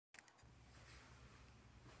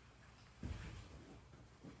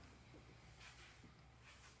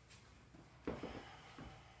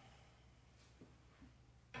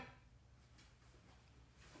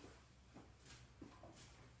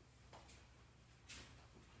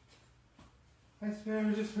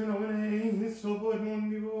Asperges fenomene, sobor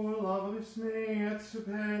mundibur, lavavis me, et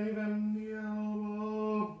super nivendi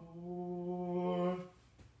albor.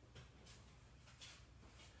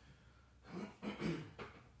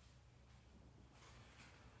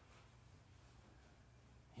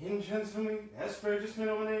 Incensumi, asperges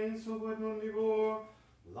fenomene, sobor mundibur,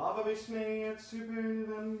 lavavis me, et super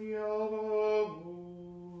nivendi albor.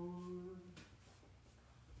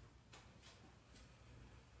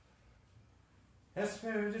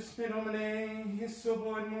 Asperges fenomene,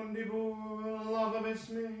 hissoboid mundibur, lavavis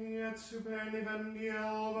me, et super nivendi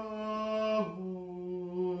albor.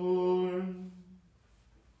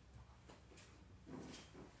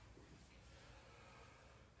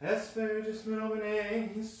 Asperges fenomene,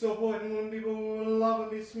 hissoboid mundibur,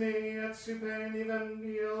 lavavis me, et super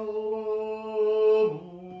nivendi albor.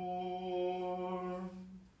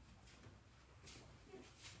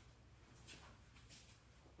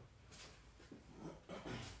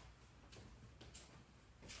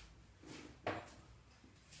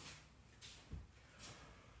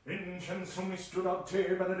 Incensum istudat te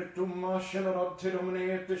benedictum ascendat te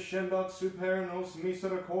domine et descendat super nos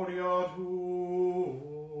misericordia tuo.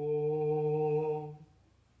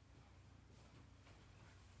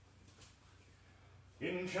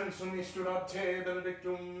 Incensum istudat te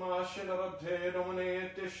benedictum ascendat te domine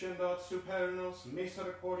et descendat super nos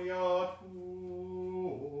misericordia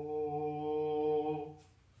tuo.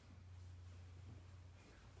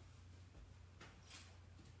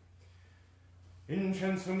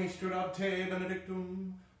 Incensum istudat te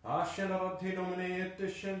benedictum, ascendat te domine et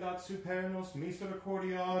descendat super nos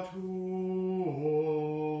misericordia tuo.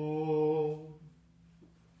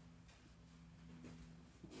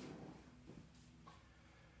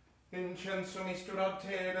 Incensum istudat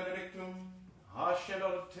te benedictum,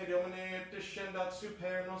 ascendat te domine et descendat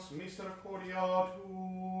super nos misericordia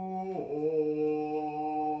tuo.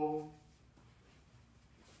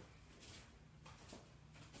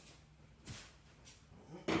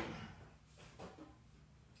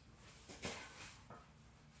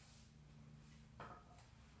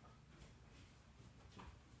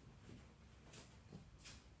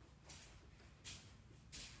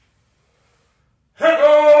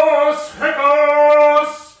 Hecos,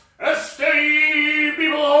 hecos, este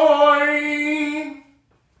bibeloi.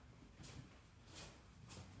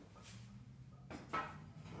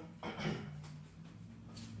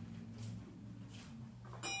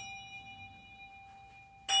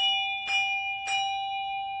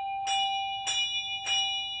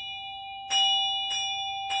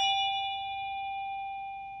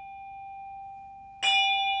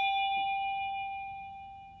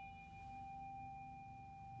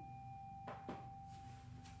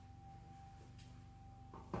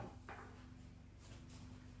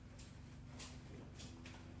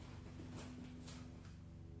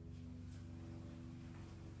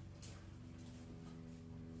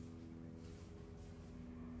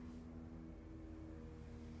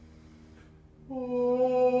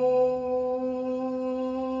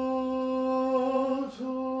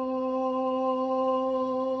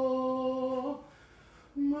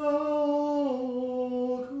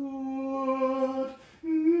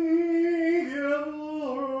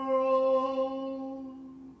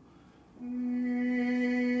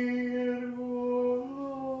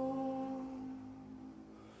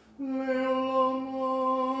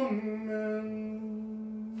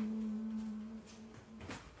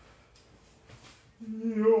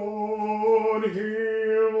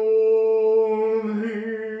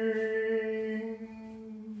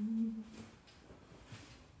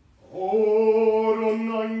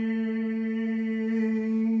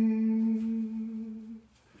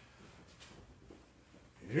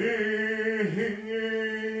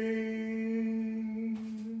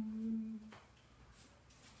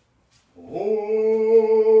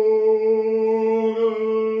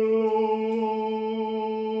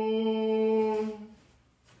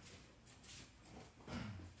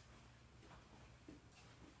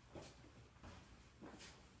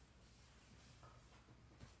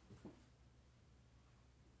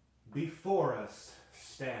 Before us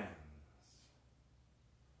stands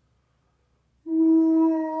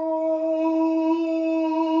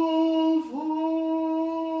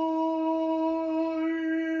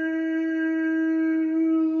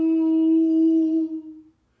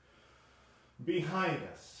behind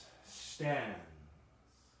us stands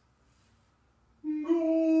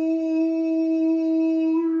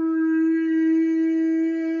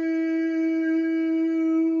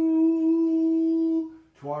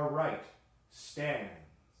to our right stands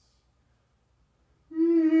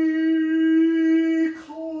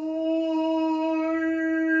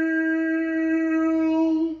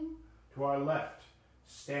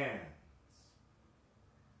stands.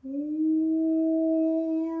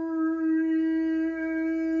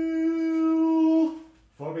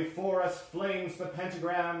 For before us flames the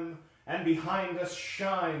pentagram, and behind us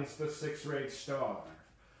shines the six-rayed star.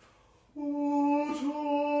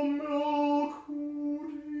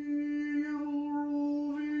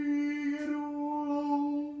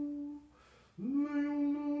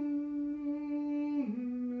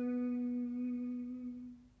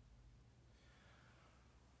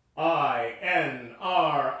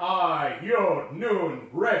 I, Yod, Nun,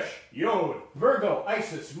 Resh, Yod, Virgo,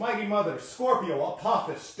 Isis, Mighty Mother, Scorpio,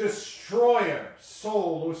 Apophis, Destroyer,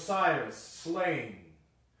 Sol, Osiris, slain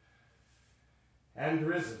and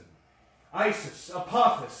risen. Isis,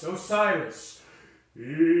 Apophis, Osiris,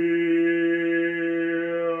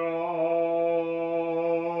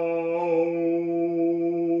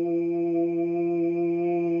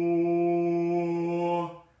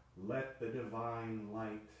 let the divine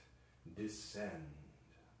light descend.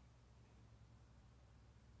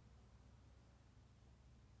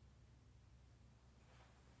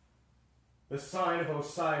 The sign of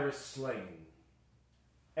Osiris slain.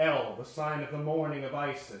 El, the sign of the morning of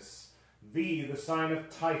Isis. V, the sign of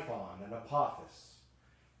Typhon and Apophis.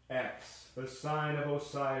 X, the sign of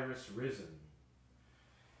Osiris risen.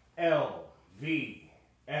 L, V,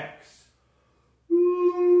 X.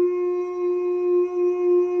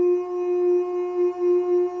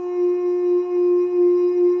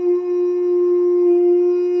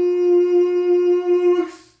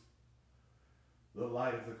 The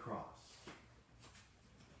light of the cross.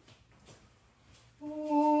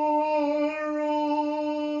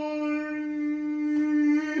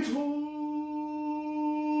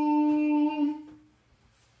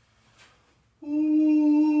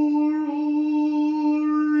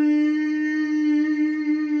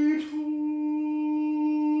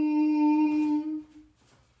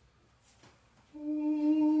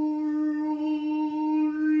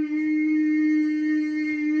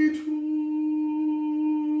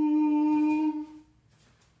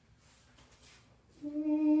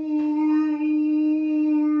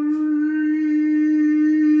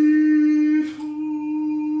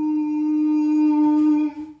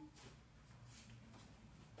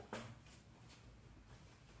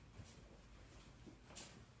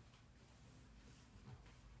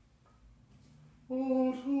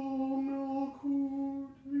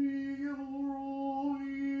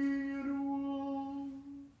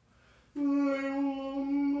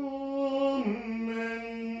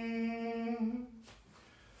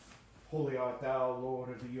 Holy art thou, Lord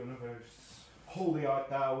of the universe. Holy art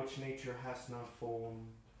thou, which nature has not formed.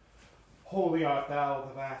 Holy art thou,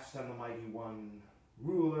 the vast and the mighty one,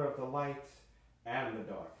 ruler of the light and the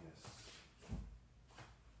darkness.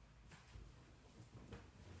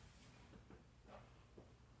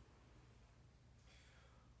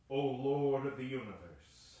 O Lord of the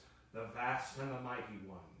universe, the vast and the mighty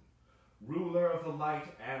one, ruler of the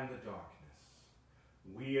light and the darkness,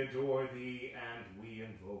 we adore thee and we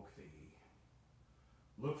invoke thee.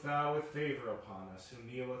 Look thou with favor upon us, who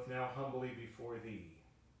kneeleth now humbly before thee,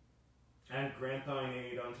 and grant thine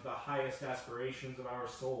aid unto the highest aspirations of our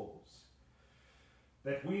souls,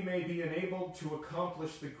 that we may be enabled to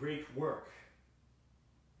accomplish the great work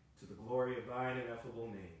to the glory of thine ineffable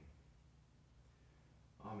name.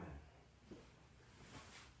 Amen.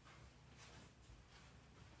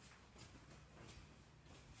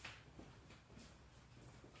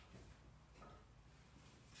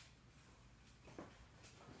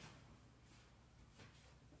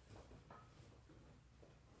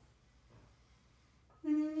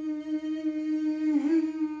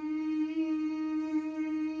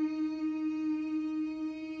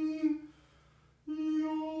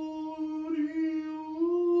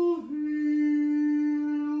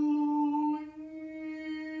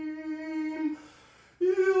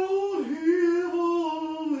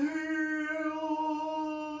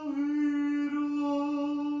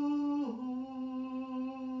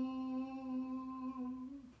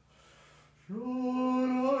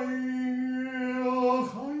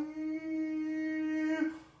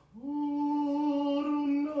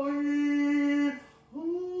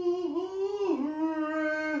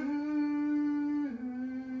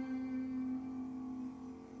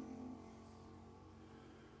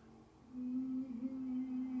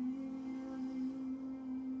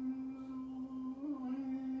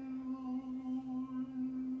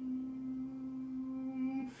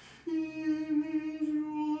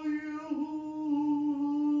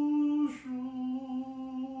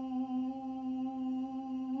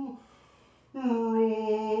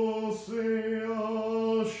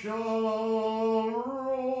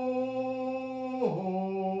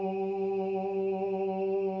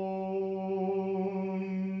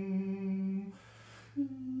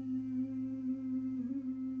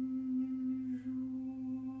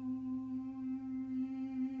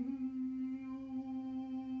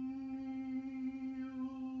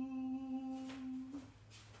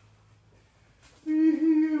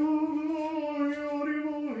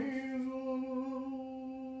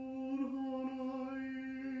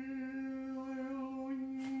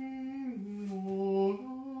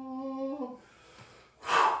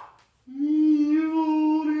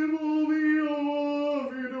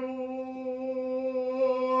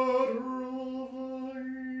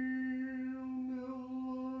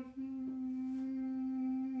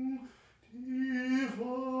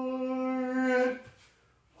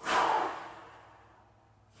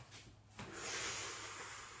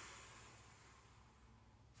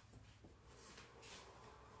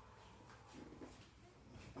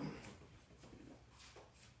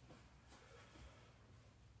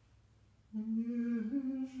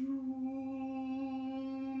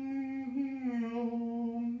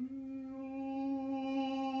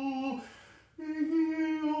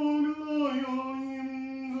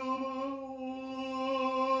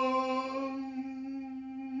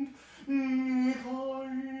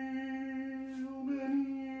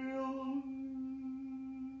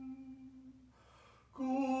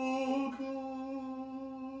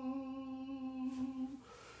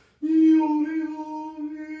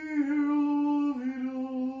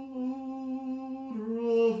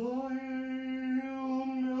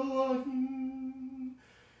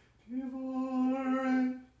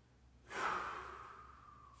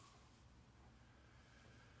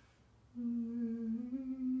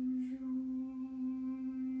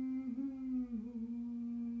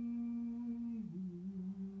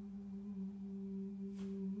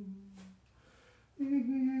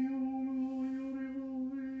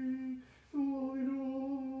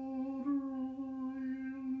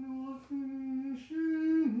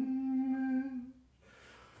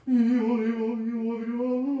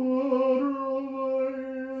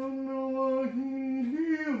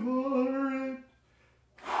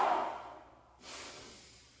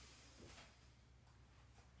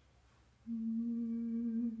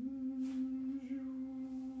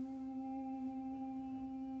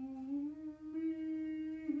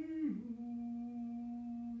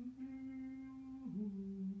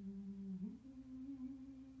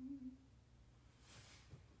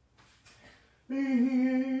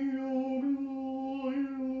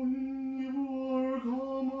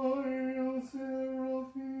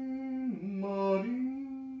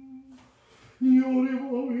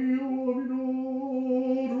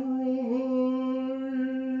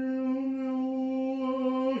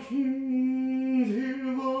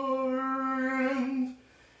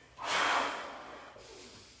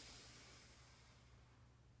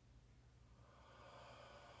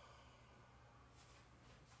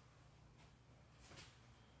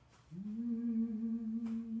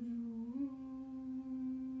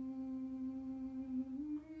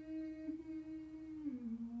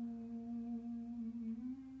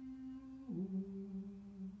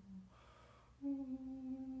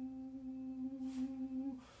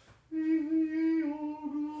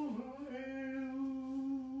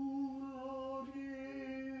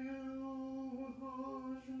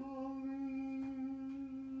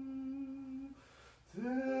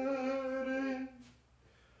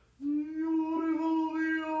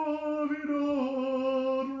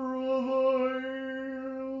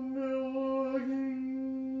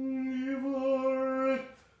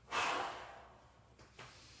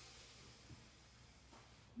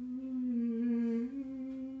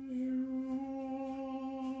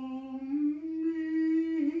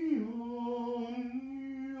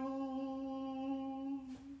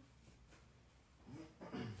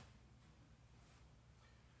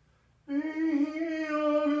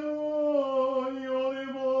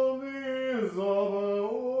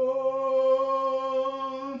 Zebaoth,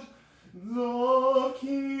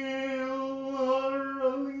 Zavkil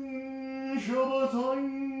Aralin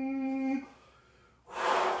Shabbatai,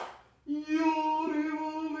 Yorivavil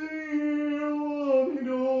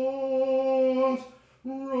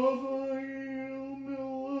Raphael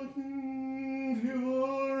Melakin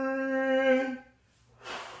Tivaret.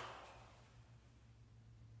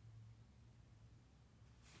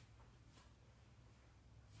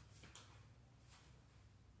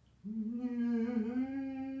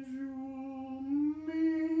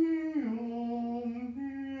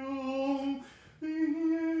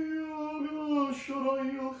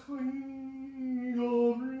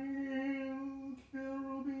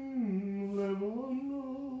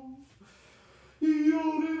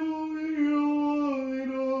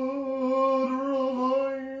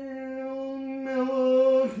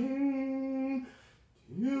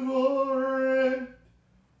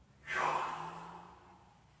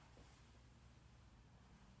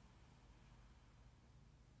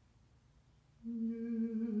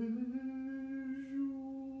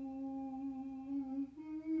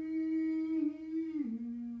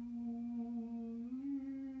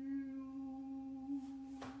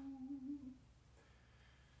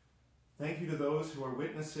 Thank you to those who are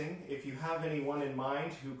witnessing. If you have anyone in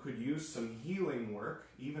mind who could use some healing work,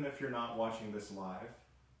 even if you're not watching this live,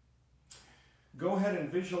 go ahead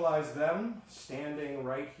and visualize them standing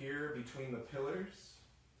right here between the pillars,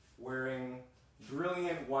 wearing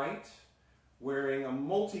brilliant white, wearing a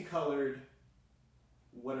multicolored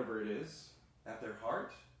whatever it is at their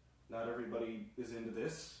heart. Not everybody is into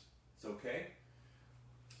this. It's okay.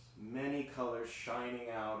 Many colors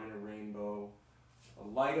shining out in a rainbow. A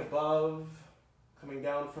light above, coming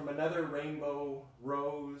down from another rainbow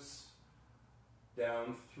rose,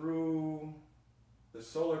 down through the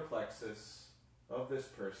solar plexus of this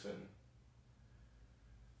person,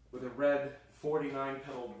 with a red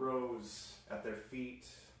 49-petaled rose at their feet,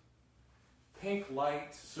 pink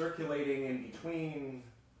light circulating in between,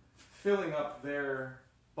 filling up their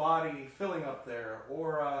body, filling up their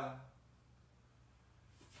aura.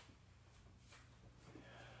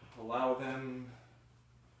 Allow them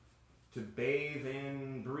to bathe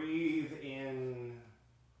in, breathe in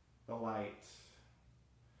the light.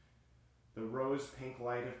 The rose pink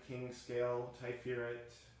light of King Scale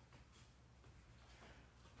Tiferet,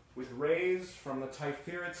 with rays from the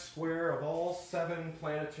Tiferet square of all 7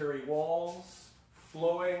 planetary walls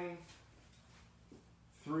flowing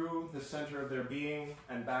through the center of their being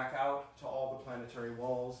and back out to all the planetary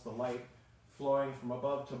walls, the light flowing from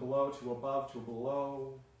above to below to above to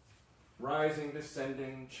below, rising,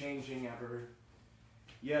 descending, changing ever,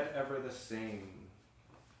 yet ever the same.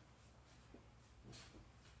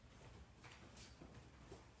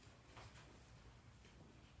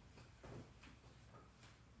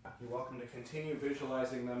 You're welcome to continue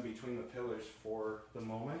visualizing them between the pillars for the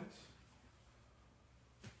moment.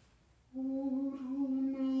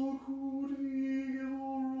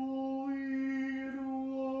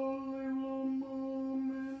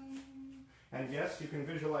 And yes, you can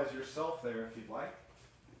visualize yourself there if you'd like.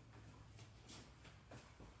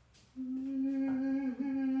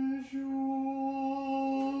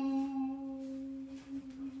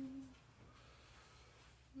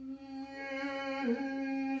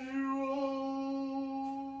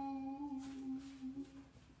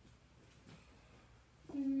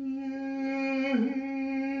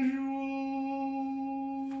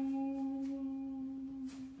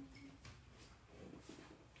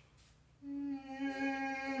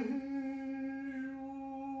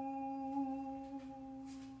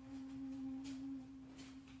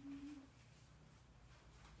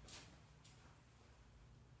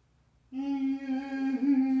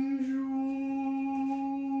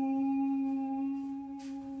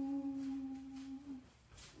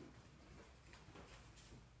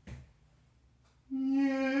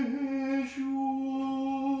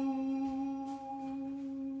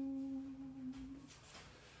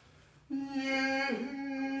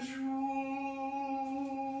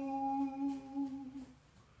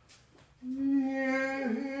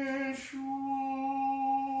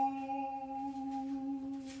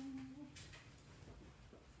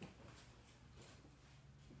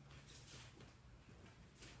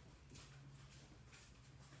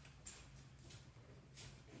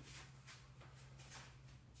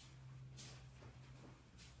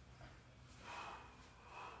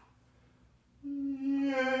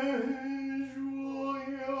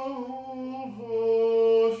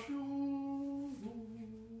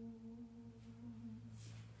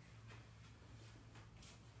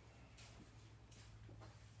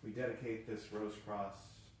 We dedicate this rose cross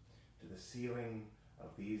to the ceiling of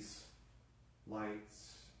these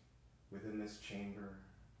lights within this chamber.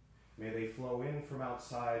 May they flow in from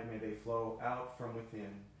outside, may they flow out from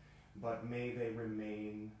within, but may they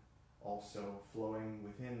remain also flowing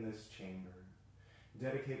within this chamber.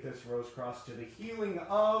 Dedicate this rose cross to the healing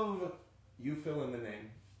of, you fill in the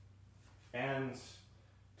name, and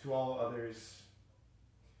to all others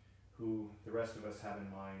who the rest of us have in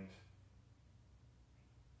mind.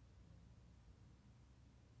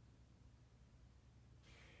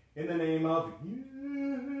 In the name of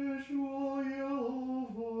Yeshua Yahweh,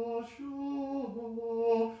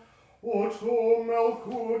 Oto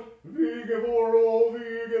Melchut, Vigevoro,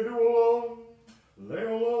 Vigedulam,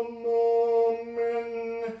 Leolam,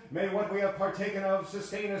 Amen. May what we have partaken of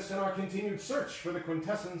sustain us in our continued search for the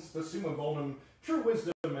quintessence, the summa bonum, true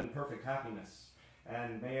wisdom and perfect happiness.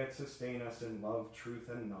 And may it sustain us in love, truth,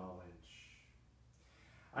 and knowledge.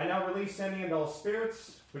 I now release any and all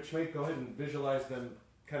spirits, which may go ahead and visualize them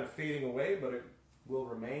kind of fading away, but it will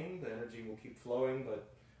remain. The energy will keep flowing, but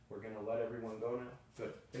we're going to let everyone go now.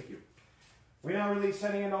 Good. Thank you. We now release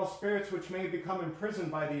any and all spirits which may become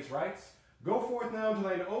imprisoned by these rites. Go forth now to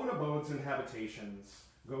thine own abodes and habitations.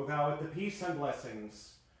 Go thou with the peace and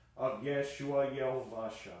blessings of Yeshua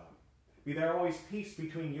Yelvasha. Be there always peace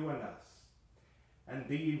between you and us. And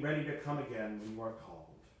be ye ready to come again when you are called.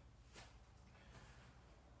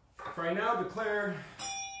 For I now declare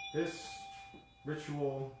this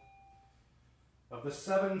ritual of the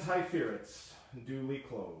 7 Typhirits duly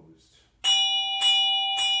closed.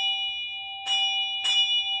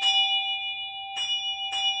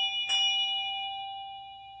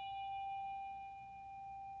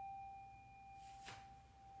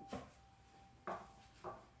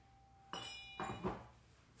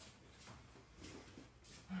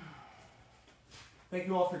 Thank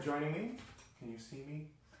you all for joining me. Can you see me?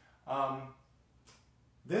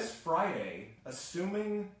 This Friday,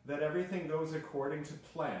 assuming that everything goes according to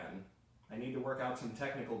plan, I need to work out some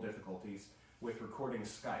technical difficulties with recording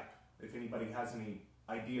Skype. If anybody has any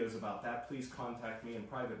ideas about that, please contact me in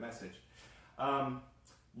private message. Lon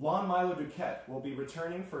Milo Duquette will be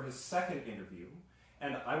returning for his 2nd interview,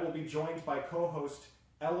 and I will be joined by co-host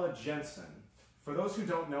Ella Jensen. For those who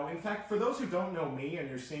don't know, in fact, for those who don't know me and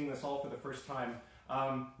you're seeing this all for the first time,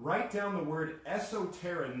 write down the word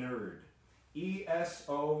Esoterinerd.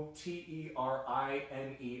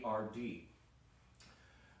 Esoterinerd.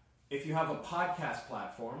 If you have a podcast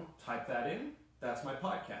platform, type that in. That's my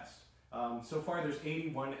podcast. So far, there's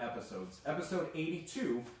 81 episodes. Episode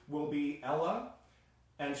 82 will be Ella,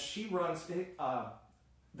 and she runs...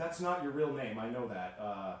 that's not your real name, I know that.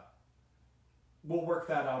 We'll work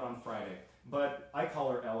that out on Friday. But I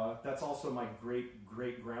call her Ella. That's also my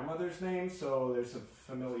great-great-grandmother's name, so there's a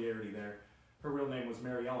familiarity there. Her real name was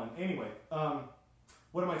Mary Ellen. Anyway,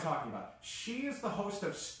 what am I talking about? She is the host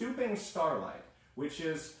of Stooping Starlight, which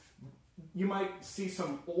is, you might see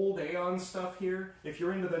some old Aeon stuff here. If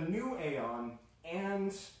you're into the new Aeon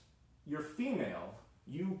and you're female,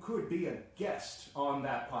 you could be a guest on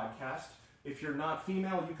that podcast. If you're not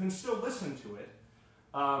female, you can still listen to it.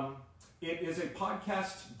 It is a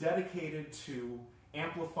podcast dedicated to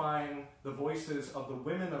amplifying the voices of the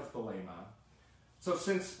women of Thelema. So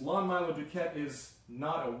since Lon Milo Duquette is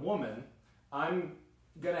not a woman, I'm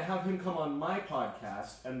going to have him come on my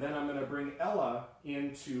podcast, and then I'm going to bring Ella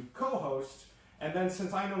in to co-host, and then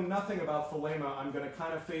since I know nothing about Thelema, I'm going to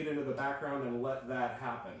kind of fade into the background and let that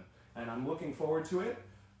happen. And I'm looking forward to it.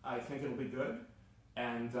 I think it'll be good,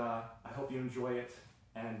 and I hope you enjoy it,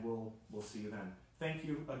 and we'll see you then. Thank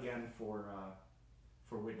you again for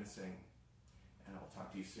witnessing, and I'll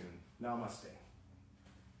talk to you soon. Namaste.